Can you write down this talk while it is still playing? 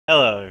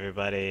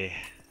everybody?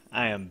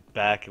 I am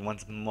back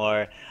once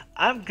more.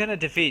 I'm gonna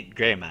defeat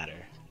Gray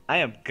Matter. I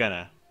am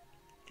gonna.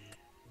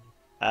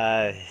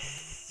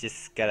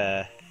 Just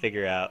gotta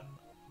figure out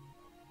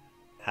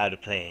how to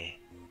play.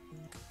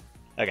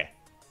 Okay.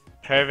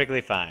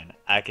 Perfectly fine.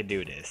 I can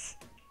do this.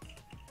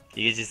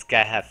 You just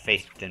gotta have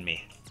faith in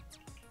me.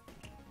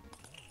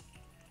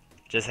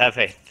 Just have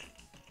faith.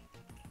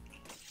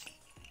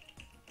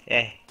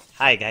 Hey.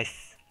 Hi,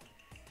 guys.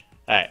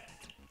 Alright.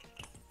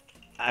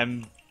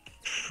 I'm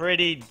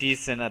pretty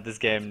decent at this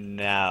game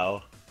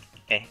now.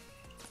 Eh.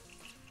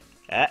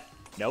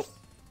 Nope.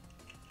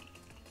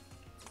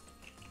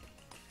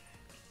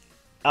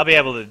 I'll be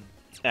able to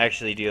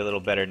actually do a little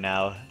better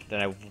now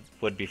than I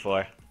would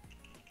before.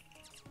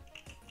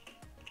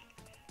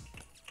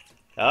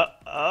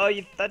 Oh,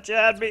 you thought you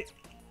had me?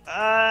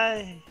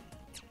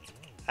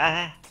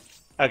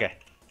 Okay.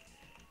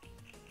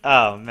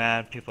 Oh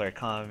man, people are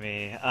calling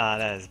me.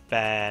 That is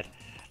bad.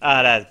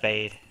 That is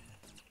bad.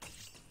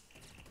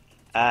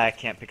 I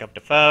can't pick up the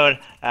phone.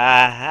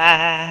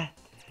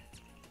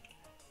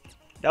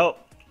 Nope.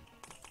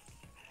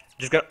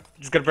 Just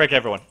gonna break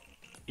everyone.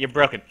 You're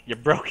broken. You're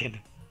broken.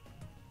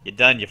 You're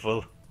done, you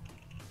fool.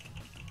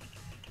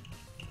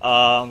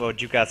 I'm gonna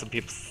juke out some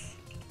peeps.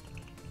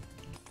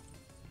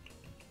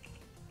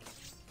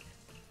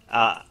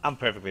 I'm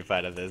perfectly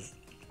fine at this.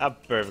 I'm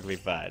perfectly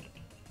fine.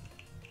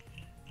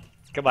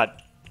 Come on.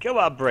 Come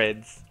on,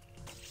 Braids.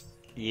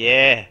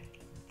 Yeah.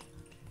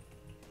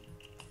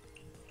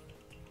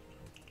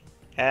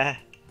 Come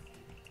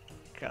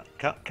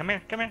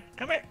here, come here,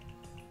 come here.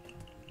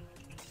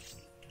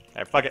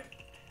 Alright, fuck it.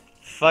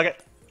 Fuck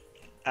it.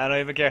 I don't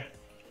even care.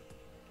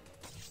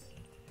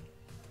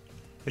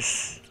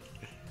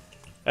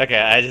 Okay,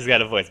 I just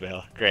got a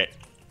voicemail. Great.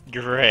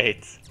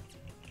 Great.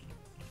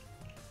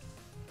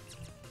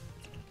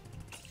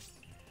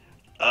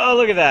 Oh,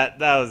 look at that.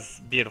 That was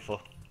beautiful.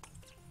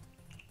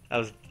 That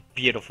was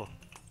beautiful.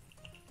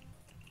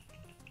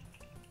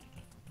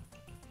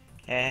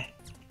 Come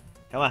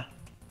on.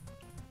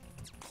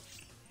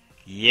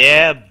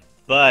 Yeah,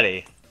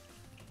 buddy.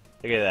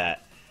 Look at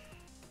that.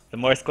 The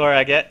more score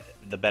I get,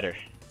 the better.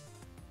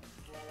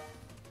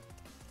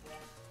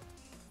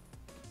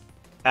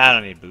 I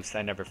don't need boost.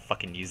 I never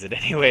fucking use it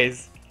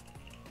anyways.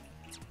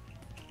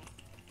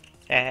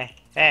 Oh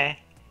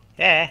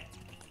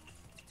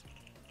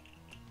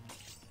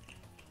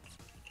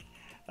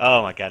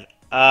my god.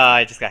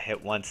 I just got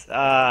hit once.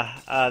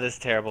 This is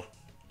terrible.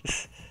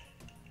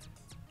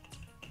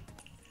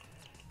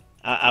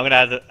 I'm gonna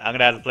have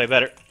to play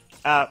better.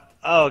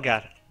 Oh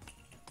god.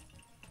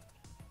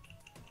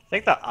 I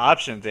think the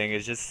option thing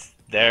is just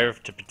there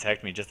to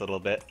protect me just a little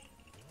bit.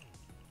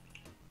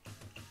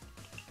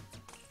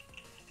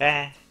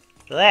 Go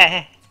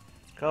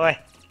away.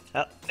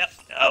 Oh, no,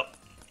 no,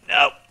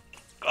 no.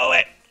 Go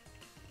away.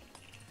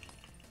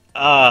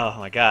 Oh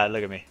my god,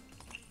 look at me.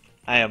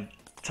 I am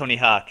Tony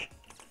Hawk.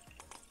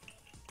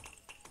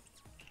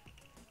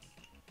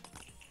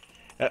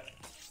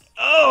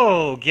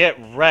 Oh, get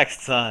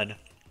wrecked, son.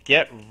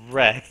 Get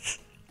wrecked.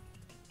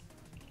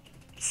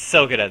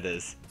 So good at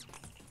this.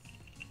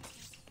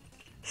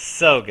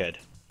 So good.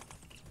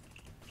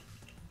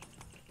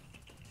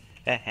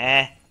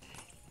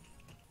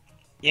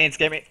 You ain't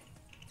scared me.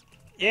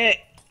 You ain't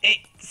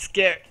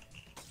scared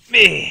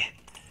me.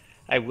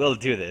 I will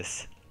do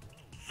this.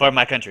 For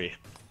my country.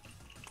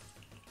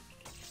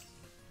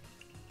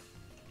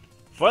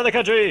 For the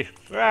country!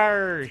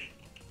 Rawr!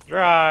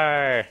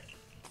 Rawr!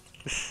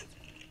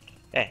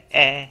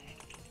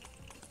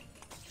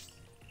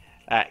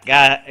 Alright,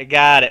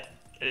 got it.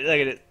 Look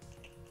at it.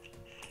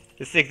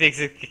 This thing thinks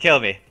it can kill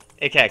me.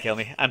 It can't kill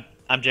me. I'm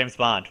James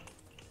Bond.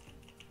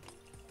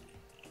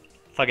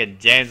 Fucking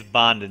James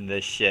Bond in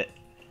this shit.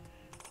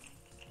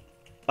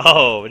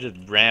 Oh, just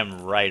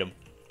ram-ride him.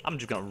 I'm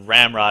just gonna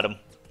ramrod him.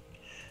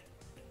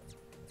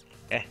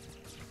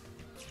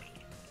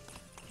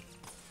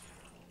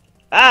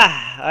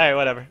 Alright,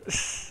 whatever.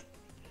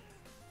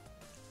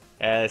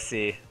 Let's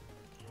see.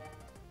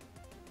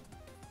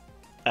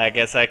 I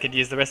guess I could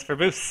use the rest for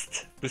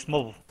boost. Boost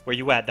mobile. Where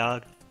you at,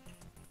 dog?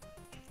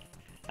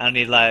 I don't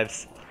need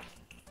lives.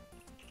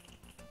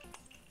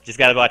 Just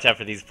gotta watch out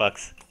for these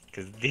fucks.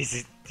 Cause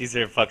these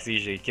are fucks who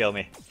usually kill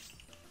me.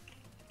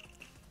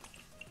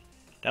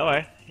 Don't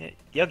worry.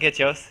 You'll get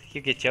yours.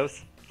 You'll get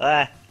yours.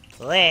 Ow,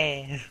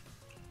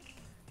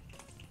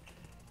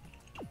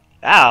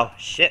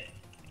 shit.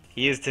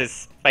 He used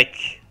his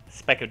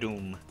spike of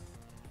doom.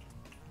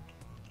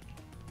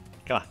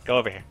 Come on, go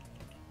over here.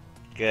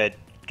 Good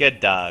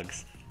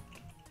dogs.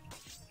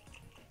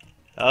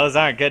 Those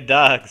aren't good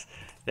dogs.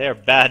 They're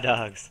bad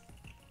dogs.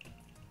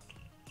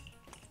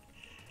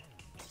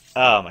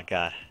 Oh my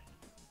god.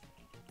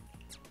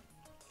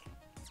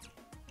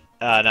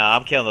 Oh no,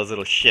 I'm killing those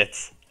little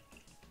shits.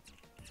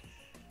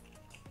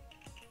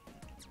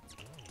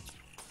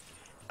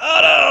 Oh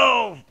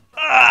no!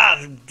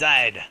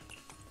 Died.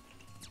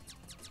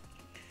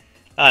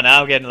 Oh,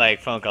 now I'm getting like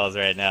phone calls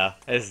right now.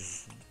 This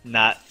is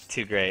not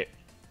too great.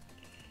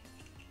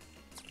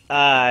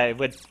 I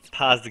would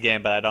pause the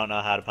game, but I don't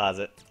know how to pause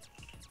it.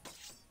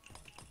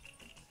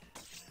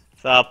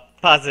 So I'll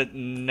pause it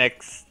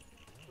next.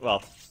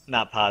 Well,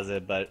 not pause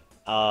it, but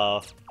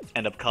I'll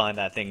end up calling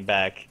that thing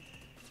back.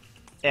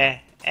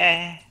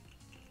 Eh.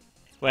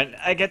 When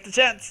I get the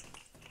chance.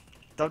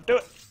 Don't do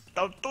it.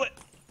 Don't do it.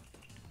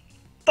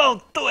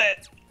 Don't do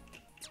it.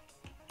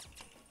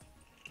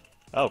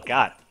 Oh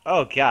god.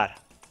 Oh god.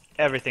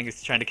 Everything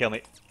is trying to kill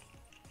me.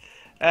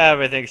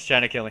 Everything's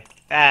trying to kill me.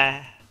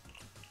 Ah.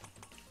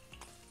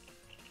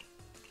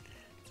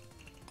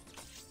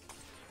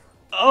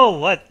 Oh,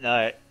 what?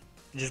 Alright.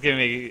 Just give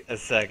me a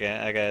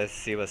second. I gotta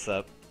see what's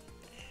up.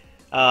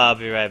 I'll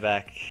be right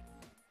back.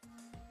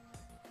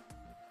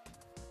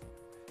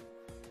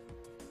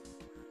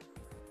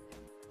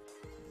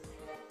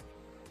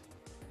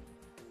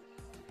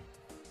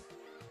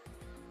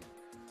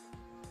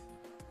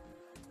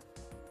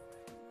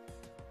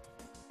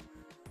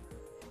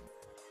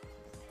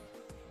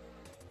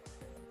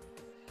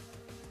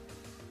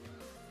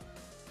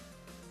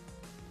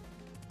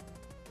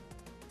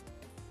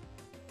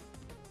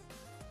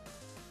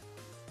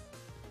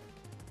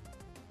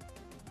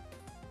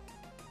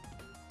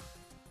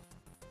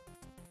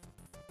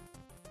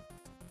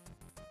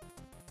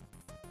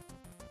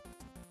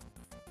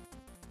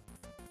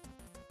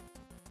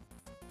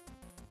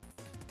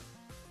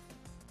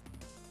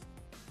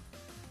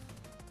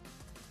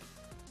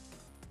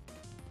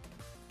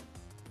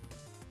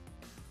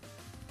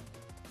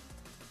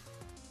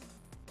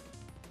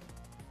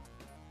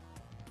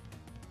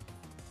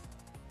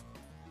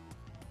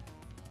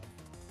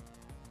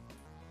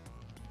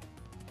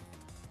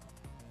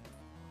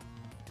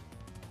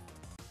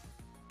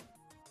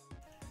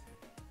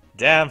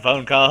 Damn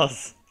phone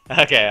calls.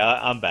 Okay,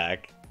 I'm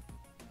back.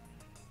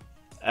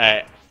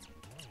 Alright.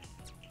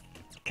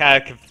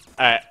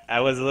 Alright,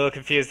 I was a little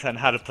confused on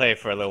how to play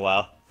for a little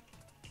while.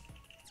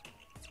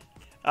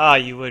 Oh,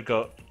 you would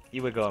go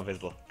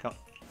invisible. Come on.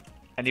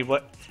 I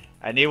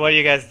need one of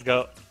you guys to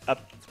go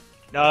up.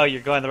 No,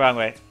 you're going the wrong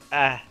way.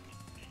 Ah.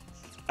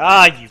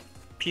 Ah, you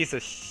piece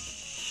of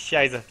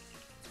shiza.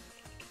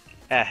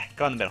 Ah,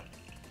 go in the middle.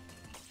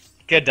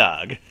 Good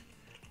dog.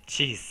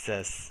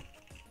 Jesus.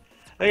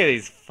 Look at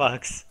these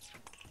fucks.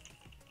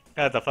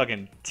 Got the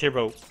fucking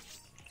turbo.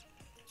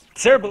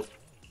 Turbo!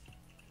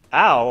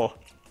 Ow!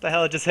 What the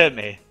hell just hit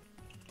me?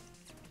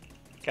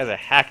 You guys are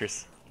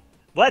hackers.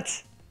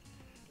 What?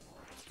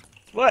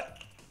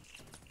 What?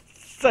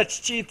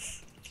 Such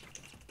cheats!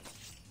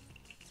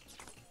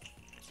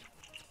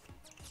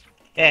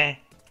 Eh.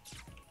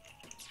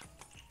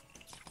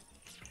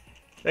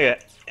 Look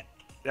at that.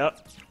 No,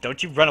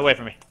 don't you run away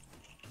from me.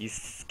 You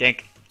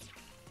skink.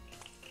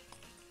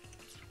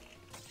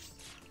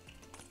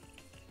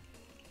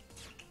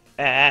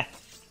 Ah.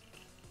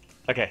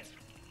 Okay.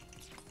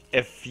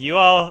 If you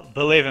all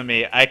believe in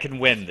me, I can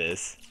win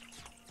this.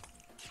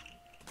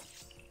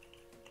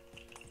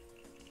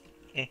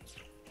 Eh.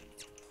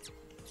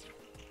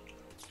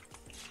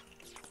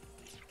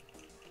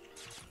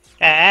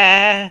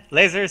 Ah,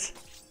 lasers.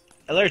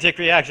 Allergic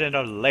reaction to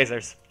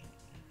lasers.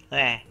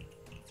 Ah.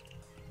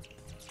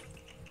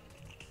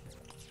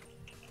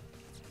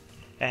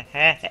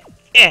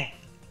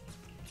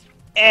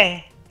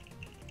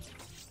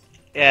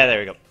 Yeah, there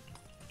we go.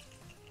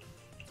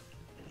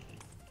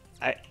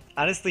 I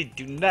honestly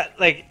do not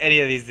like any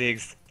of these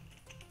things.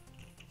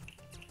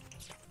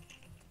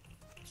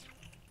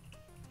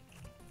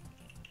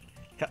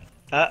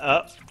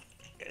 Uh-oh.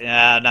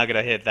 Yeah, I'm not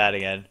gonna hit that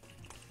again.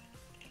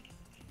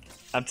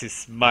 I'm too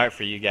smart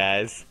for you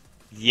guys.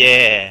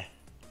 Yeah.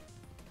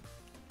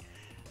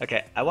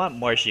 Okay, I want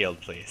more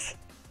shield, please.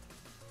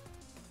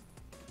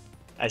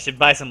 I should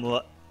buy some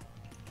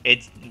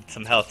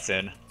health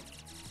soon.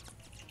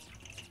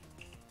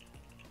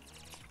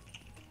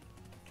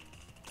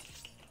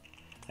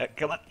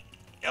 Come on.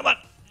 Come on.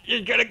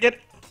 You're gonna get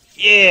it.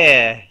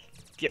 Yeah.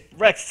 Get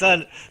wrecked,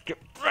 son. Get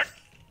wrecked.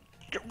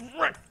 Get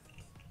wrecked.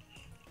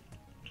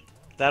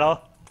 Is that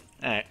all?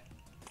 Alright.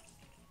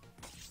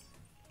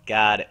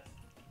 Got it.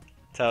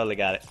 Totally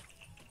got it.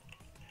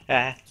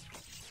 Ah.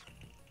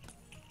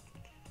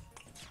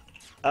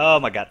 Oh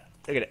my god.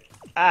 Look at it.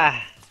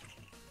 Ah.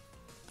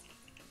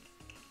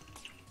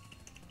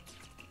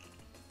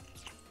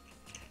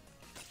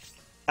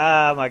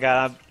 Oh my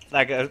god. I'm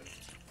like a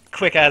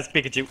quick ass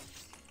Pikachu.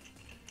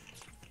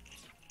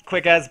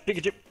 Quick ass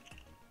Pikachu.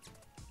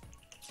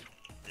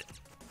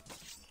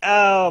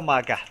 Oh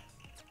my god.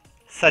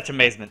 Such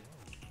amazement.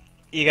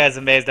 You guys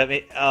amazed at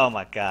me? Oh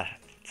my god.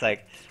 It's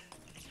like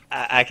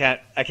I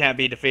can't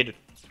be defeated.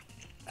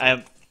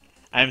 I'm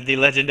the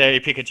legendary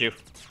Pikachu.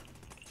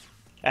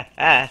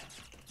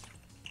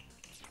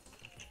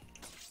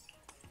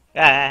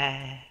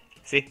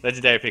 See?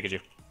 Legendary Pikachu.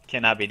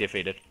 Cannot be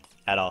defeated.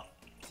 At all.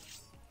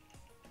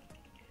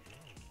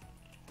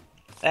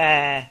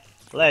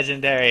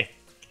 Legendary.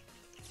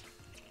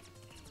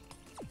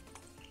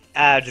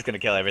 I'm just gonna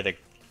kill everything.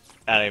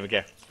 I don't even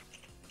care.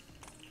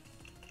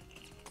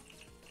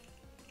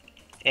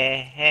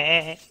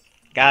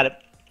 Got it.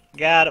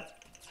 Got it.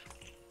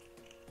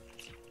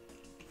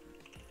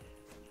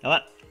 Come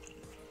on.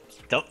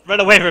 Don't run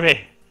away from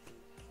me.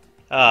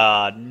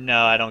 Oh,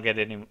 no, I don't get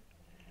any...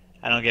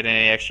 I don't get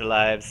any extra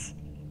lives.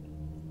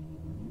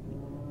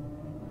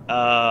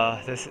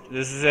 This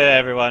is it,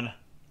 everyone.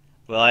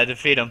 Will I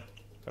defeat him?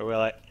 Or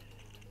will I...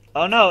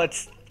 Oh no,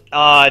 it's...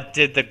 Oh, it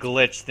did the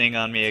glitch thing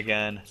on me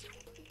again.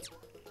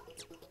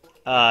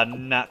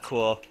 Not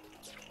cool.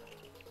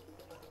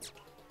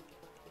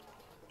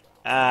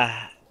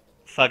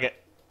 Fuck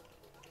it.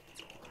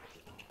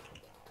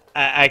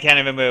 I can't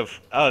even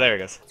move. Oh, there it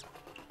goes.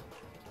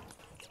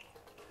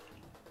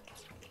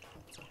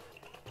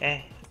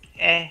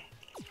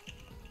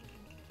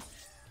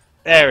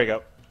 There we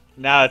go.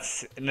 Now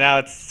it's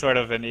sort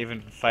of an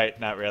even fight,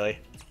 not really.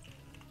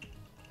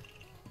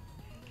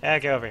 Yeah,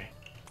 go over here.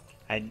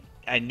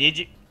 I need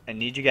you. I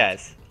need you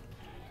guys.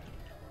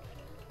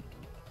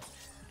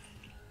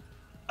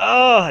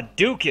 Oh,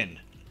 Hadouken!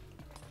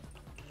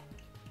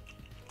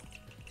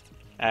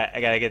 Alright,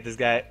 I gotta get this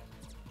guy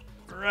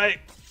right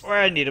where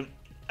I need him.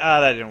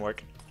 Oh, that didn't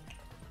work.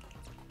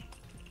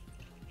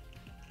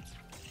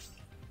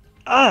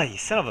 Oh, you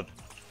son of a...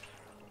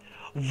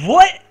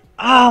 What?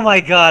 Oh my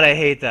god, I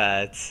hate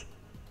that.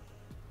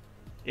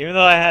 Even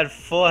though I had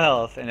full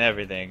health and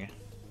everything,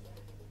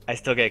 I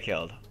still get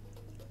killed.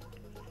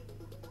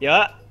 You know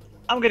what?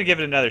 I'm gonna give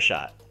it another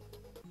shot.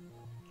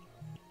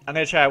 I'm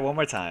gonna try it one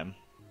more time.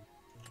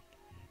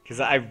 Because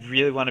I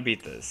really want to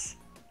beat this.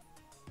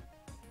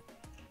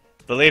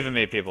 Believe in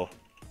me, people.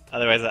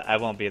 Otherwise, I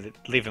won't be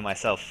leaving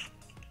myself.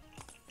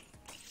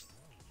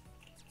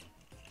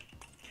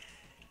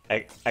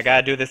 I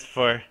gotta do this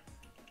for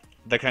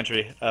the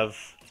country of...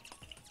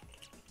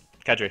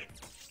 Country.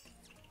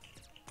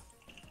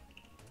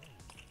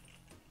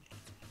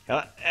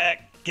 Come on.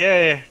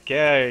 Get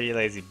here, you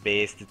lazy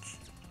bastards.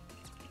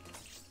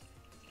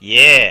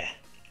 Yeah!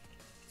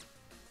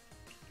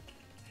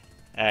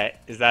 Alright,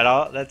 is that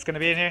all that's gonna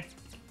be in here?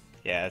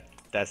 Yeah,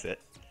 that's it.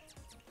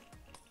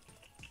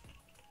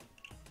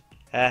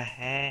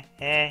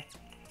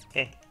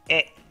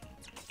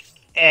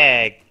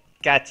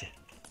 Gotcha.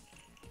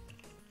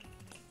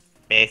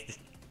 Bastard.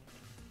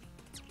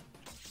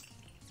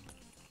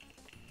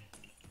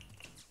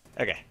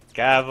 Okay,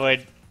 gotta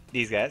avoid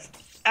these guys.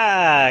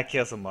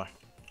 Kill some more.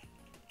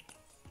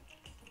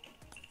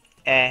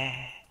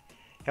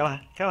 Come on,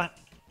 come on.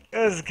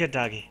 This is a good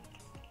doggy.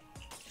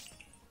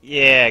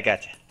 Yeah,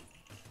 gotcha.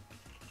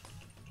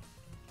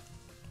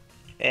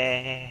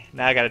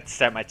 Now I gotta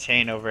start my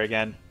chain over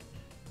again.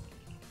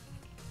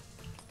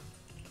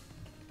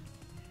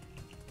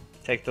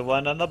 Take the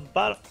one on the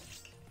bottom.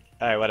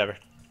 Alright, whatever.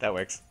 That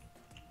works.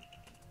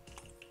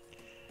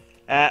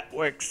 That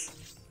works.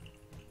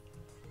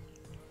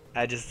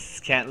 I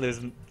just can't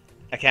lose.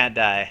 I can't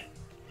die.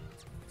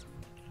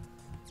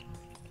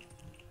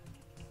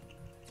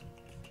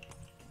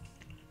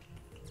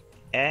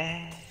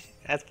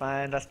 That's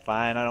fine. That's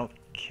fine. I don't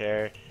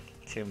care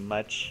too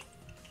much.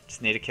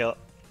 Just need to kill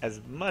as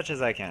much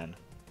as I can.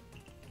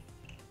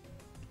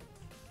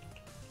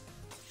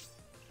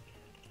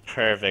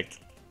 Perfect.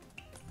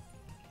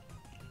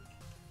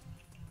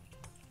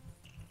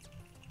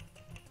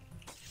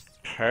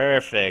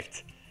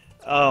 Perfect.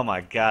 Oh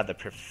my god, the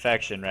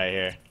perfection right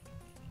here.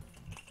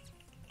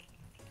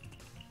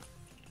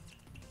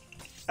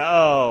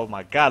 Oh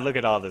my god, look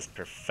at all this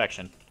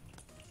perfection.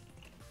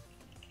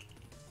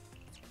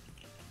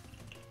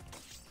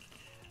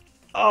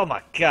 Oh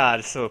my god,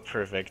 it's so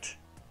perfect.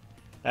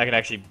 I can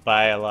actually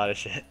buy a lot of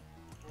shit.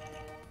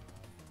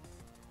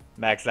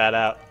 Max that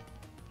out.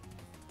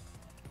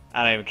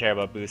 I don't even care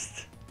about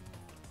boost.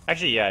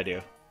 Actually, yeah, I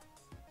do.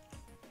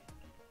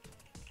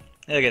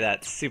 Look at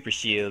that, super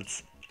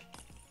shields.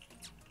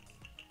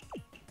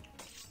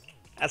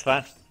 That's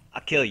fine.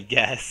 I'll kill you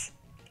guys.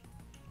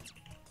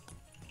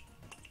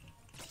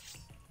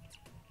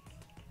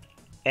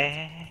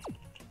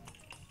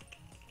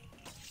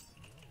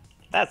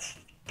 That's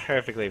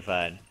perfectly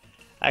fine.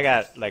 I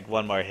got like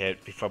one more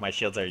hit before my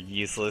shields are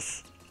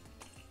useless.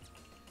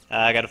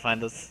 I gotta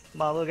find those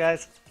small little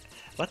guys.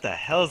 What the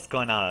hell is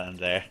going on under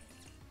there?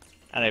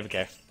 I don't even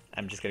care.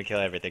 I'm just gonna kill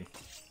everything.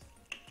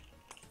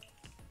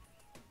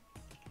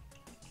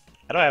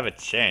 I don't have a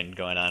chain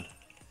going on.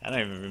 I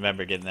don't even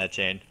remember getting that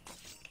chain.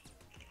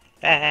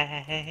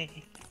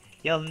 Hey,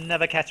 you'll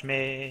never catch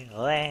me.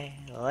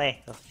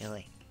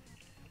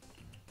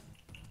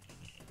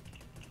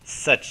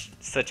 Such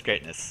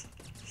greatness.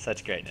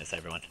 Such greatness,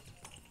 everyone.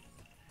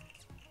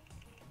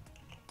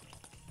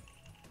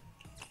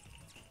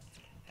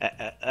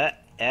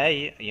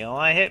 You don't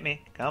want to hit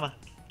me. Come on.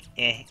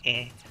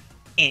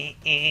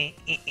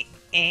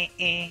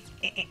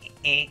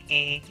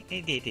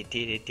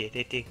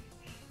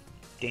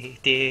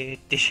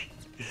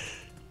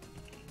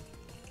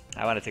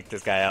 I want to take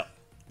this guy out.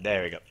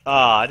 There we go. Oh,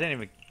 I didn't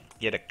even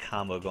get a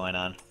combo going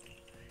on.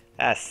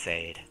 That's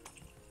sad.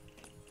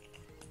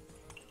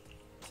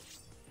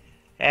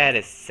 That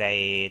is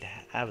sad.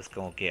 I was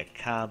gonna get a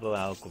combo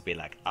and I was gonna be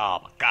like, oh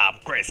my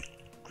god, greatest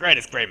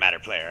gray matter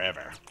player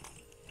ever.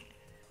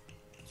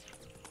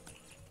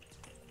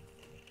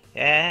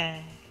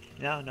 Yeah.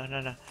 No,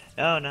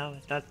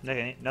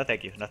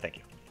 thank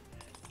you.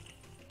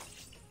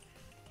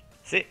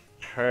 See?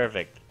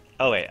 Perfect.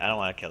 Oh wait, I don't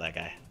want to kill that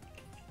guy.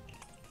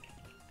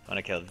 I want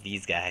to kill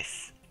these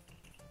guys.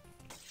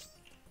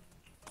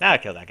 Now I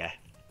kill that guy.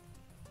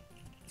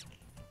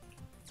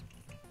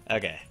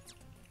 Okay.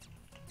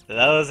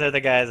 Those are the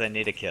guys I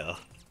need to kill.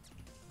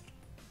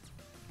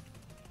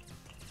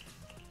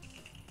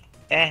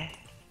 Eh.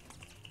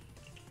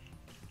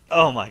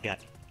 Oh my god.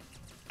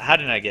 How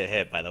did I get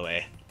hit, by the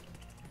way?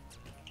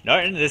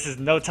 Norton, this is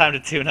no time to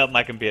tune up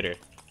my computer.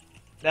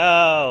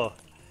 No!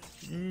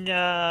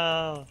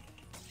 No!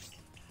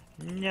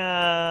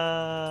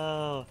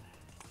 No!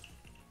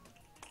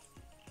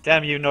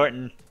 Damn you,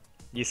 Norton.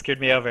 You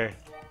screwed me over.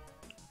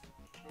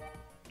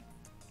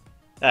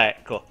 Alright,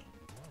 cool.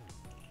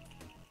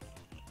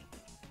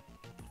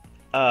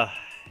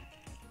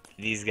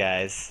 These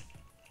guys.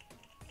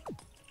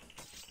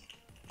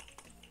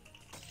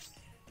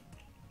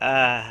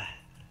 I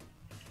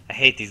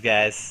hate these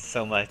guys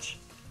so much.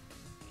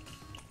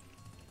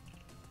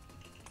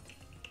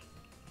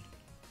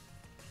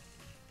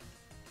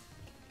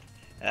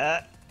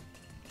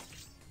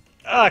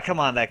 Oh, come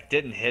on, that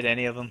didn't hit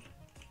any of them.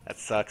 That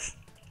sucks.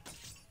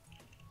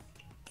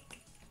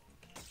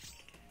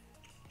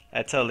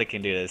 I totally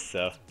can do this,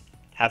 so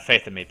have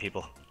faith in me,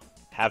 people.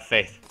 Have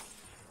faith.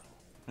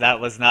 That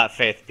was not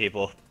faith,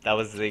 people. That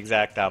was the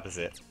exact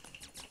opposite.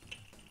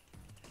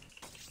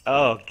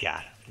 Oh,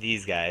 God.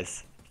 These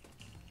guys.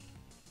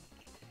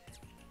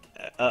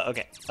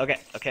 Okay.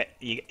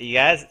 You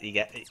guys, you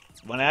get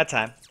one at a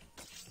time.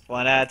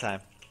 One at a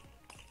time.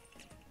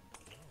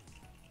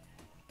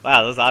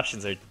 Wow, those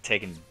options are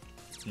taking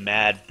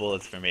mad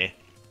bullets for me.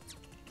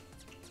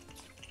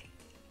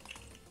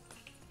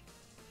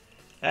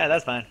 Yeah,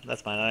 that's fine.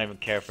 That's fine. I don't even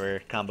care for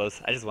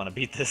combos. I just want to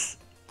beat this.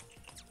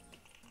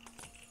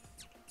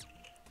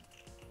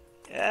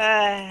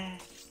 I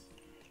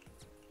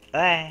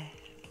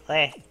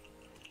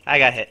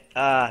got hit.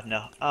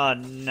 No. Oh,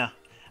 no.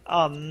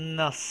 Oh,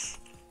 no.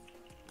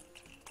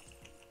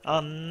 Oh,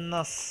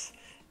 no.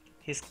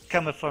 He's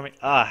coming for me.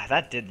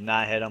 That did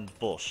not hit him.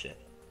 Bullshit.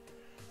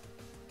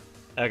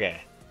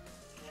 Okay.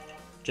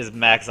 Just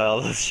max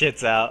all those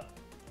shits out.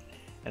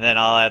 And then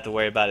all I have to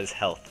worry about is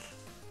health.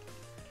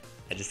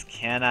 I just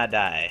cannot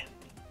die.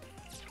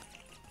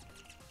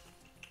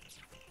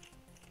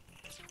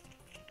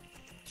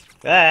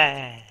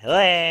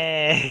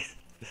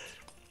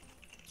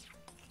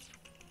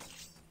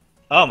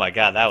 Oh my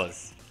god, that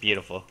was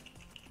beautiful.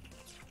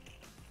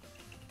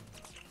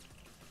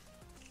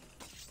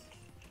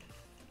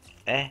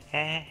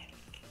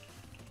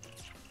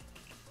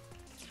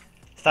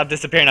 Stop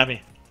disappearing on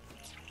me.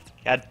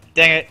 God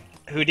dang it.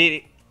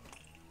 Houdini.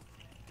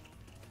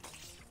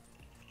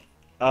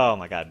 Oh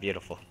my god,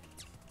 beautiful.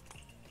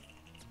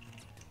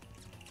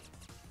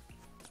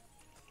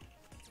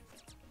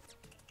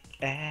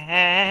 Go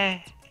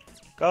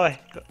away.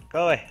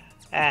 Go away.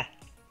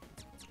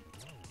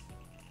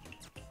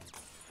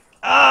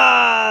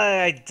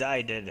 I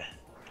died.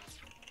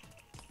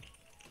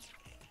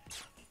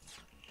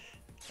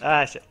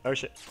 Shit. Oh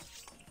shit.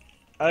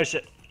 Oh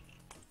shit.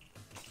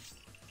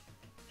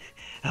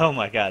 Oh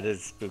my god, this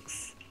is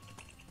spooks.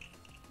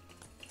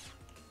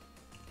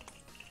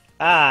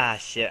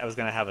 Shit, I was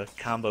gonna have a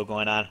combo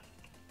going on.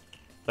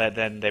 But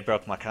then they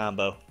broke my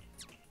combo.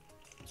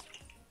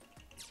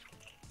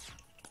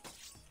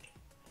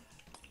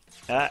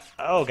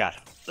 Oh god.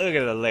 Look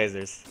at the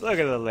lasers. Look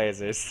at the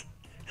lasers.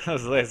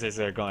 Those lasers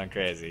are going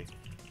crazy.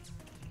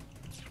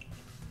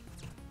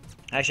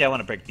 Actually, I want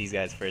to break these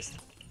guys first.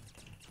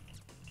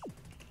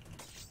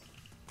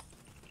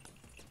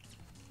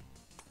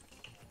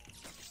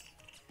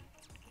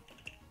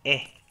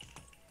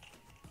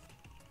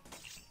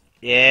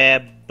 Yeah,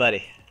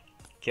 buddy.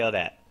 Kill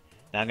that.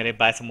 Now I'm gonna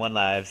buy some 1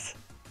 lives.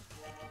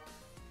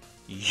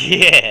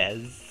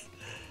 Yes!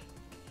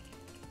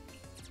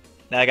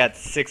 Now I got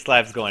 6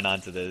 lives going on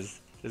to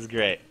this. This is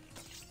great.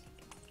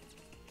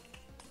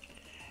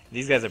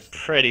 These guys are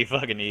pretty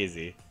fucking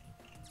easy.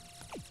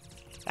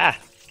 I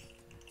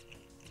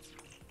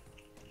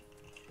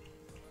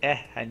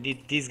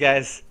need these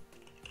guys.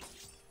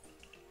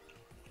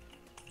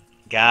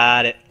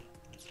 Got it.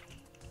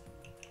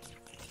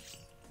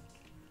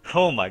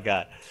 Oh my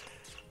god.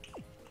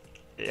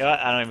 You know what?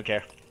 I don't even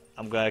care.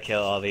 I'm gonna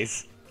kill all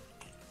these.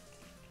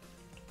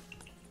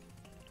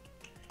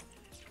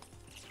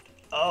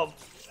 Oh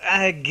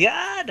my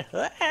god!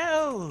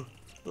 Oh,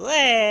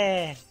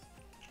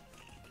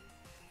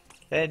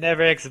 they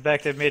never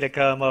expected me to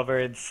come over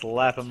and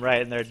slap them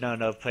right in their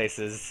no-no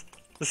places.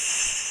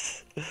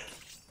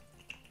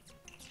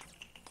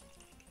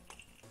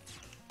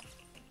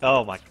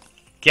 Oh my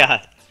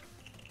god.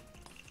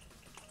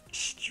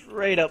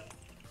 Straight up.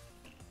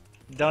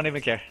 Don't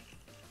even care.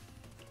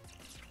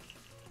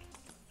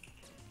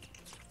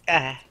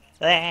 Oh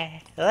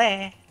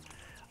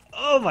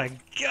my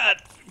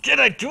god! Can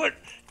I do it?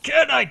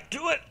 Can I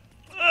do it?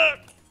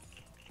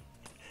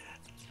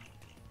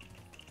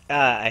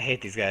 I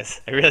hate these guys.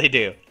 I really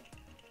do.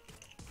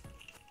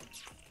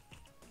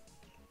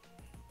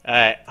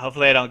 Alright,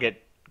 hopefully I don't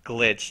get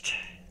glitched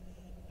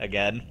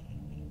again.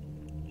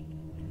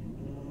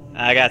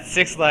 I got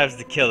 6 lives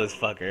to kill this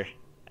fucker.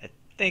 I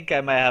think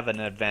I might have an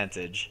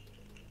advantage.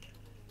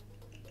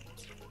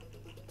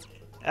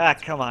 Ah,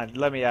 come on,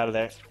 let me out of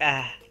there.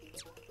 Ah.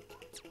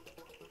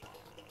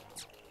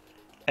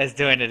 It's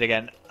doing it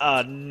again.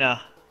 Oh no.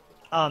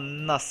 Oh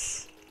no.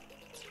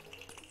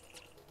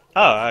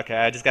 Oh, okay,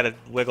 I just gotta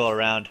wiggle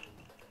around.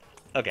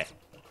 Okay.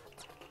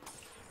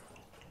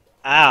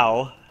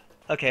 Ow.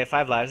 Okay,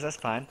 5 lives, that's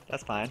fine.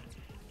 That's fine.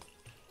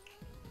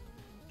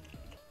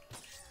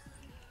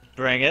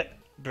 Bring it.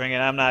 Bring it.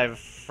 I'm not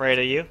afraid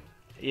of you.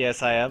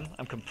 Yes, I am.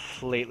 I'm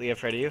completely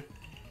afraid of you.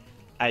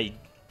 I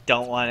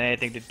don't want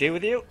anything to do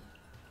with you.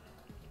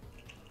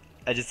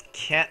 I just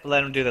can't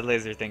let him do the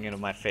laser thing into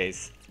my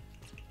face.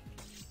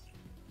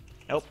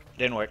 Nope,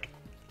 didn't work.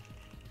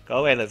 Go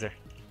away, laser.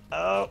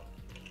 Oh.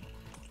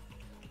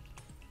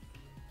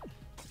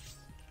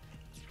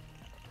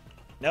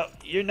 No,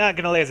 you're not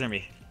gonna laser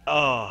me.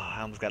 Oh,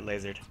 I almost got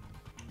lasered.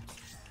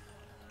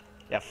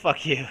 Yeah,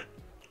 fuck you.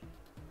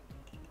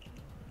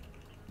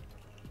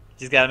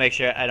 Just gotta make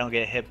sure I don't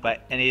get hit by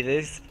any of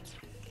these.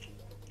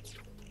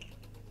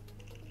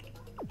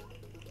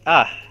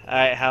 Ah,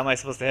 alright, how am I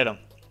supposed to hit him?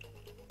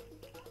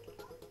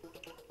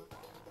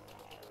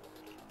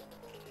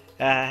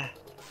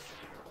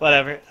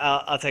 Whatever,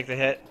 I'll take the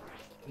hit,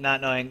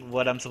 not knowing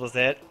what I'm supposed to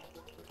hit.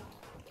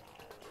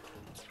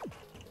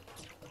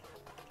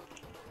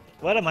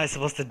 What am I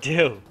supposed to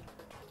do?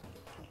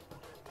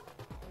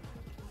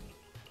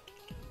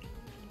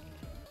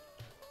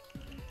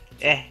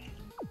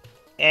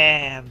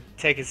 I'm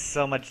taking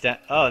so much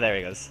damage. Oh, there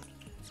he goes.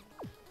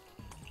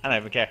 I don't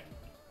even care.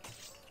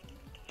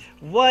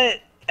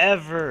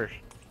 Whatever.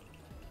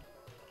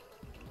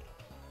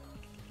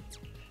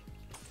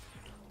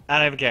 I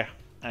don't even care.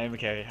 I don't even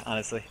care,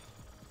 honestly.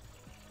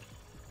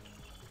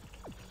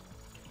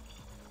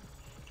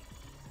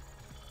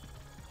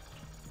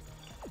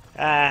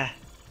 Ah.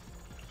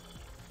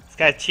 This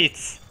guy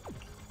cheats.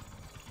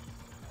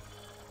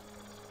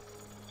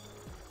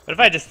 What if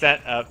I just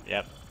stand up?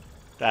 Yep.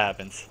 That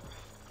happens.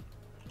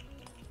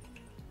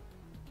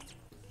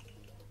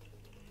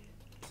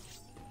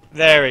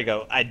 There we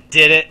go. I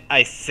did it.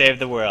 I saved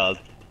the world.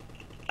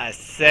 I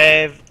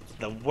saved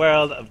the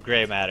world of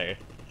gray matter.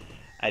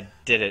 I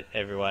did it,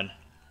 everyone.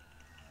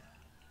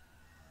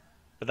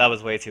 But that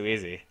was way too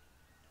easy.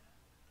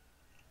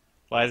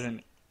 Why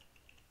isn't...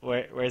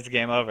 Where's the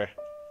game over?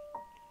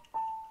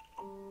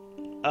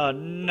 Oh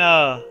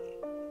no!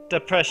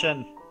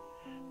 Depression!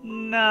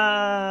 No!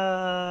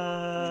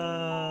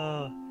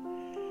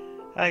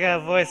 I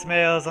got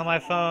voicemails on my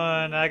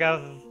phone. I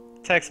got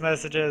text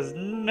messages.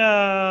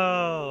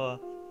 No!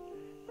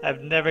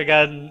 I've never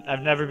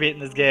beaten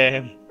this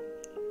game.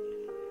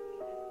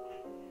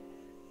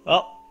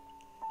 Well,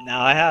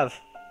 now I have.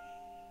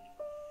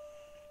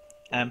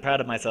 I'm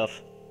proud of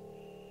myself.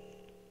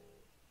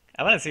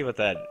 I want to see what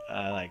that,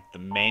 like, the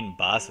main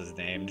boss was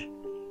named.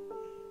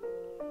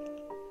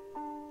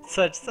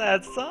 Such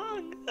sad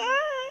song.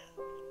 Ah!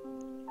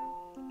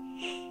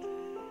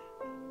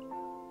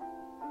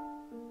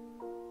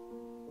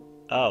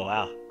 Oh,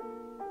 wow.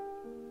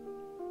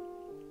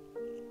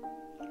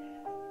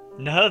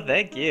 No,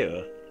 thank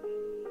you.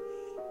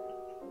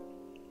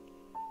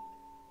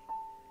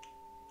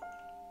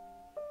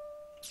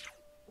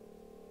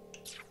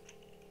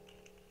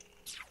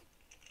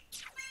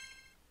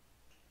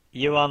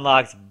 You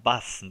unlocked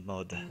boss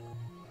mode.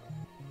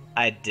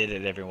 I did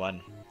it,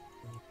 everyone.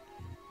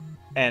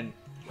 And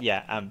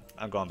yeah, I'm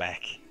going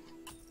back.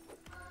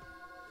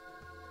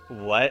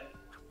 What?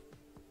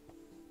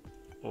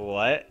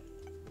 What?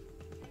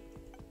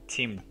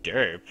 Team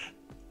Derp?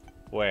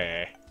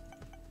 Where?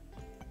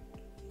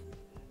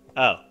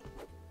 Oh.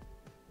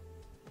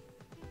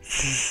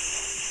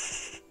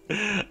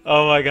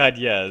 Oh my god,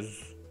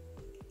 yes.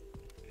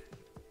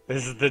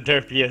 This is the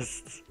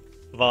derpiest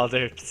of all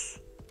derps.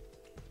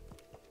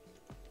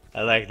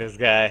 I like this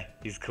guy.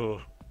 He's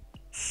cool.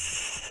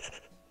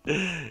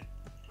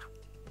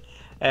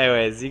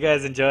 Anyways, you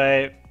guys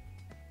enjoy.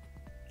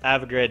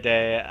 Have a great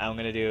day. I'm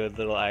gonna do a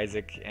little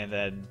Isaac and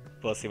then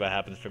we'll see what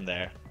happens from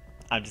there.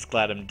 I'm just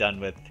glad I'm done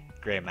with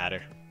gray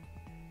matter.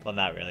 Well,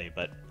 not really,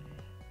 but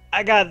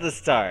I got the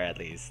star at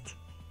least.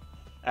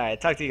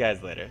 Alright, talk to you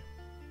guys later.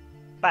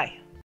 Bye.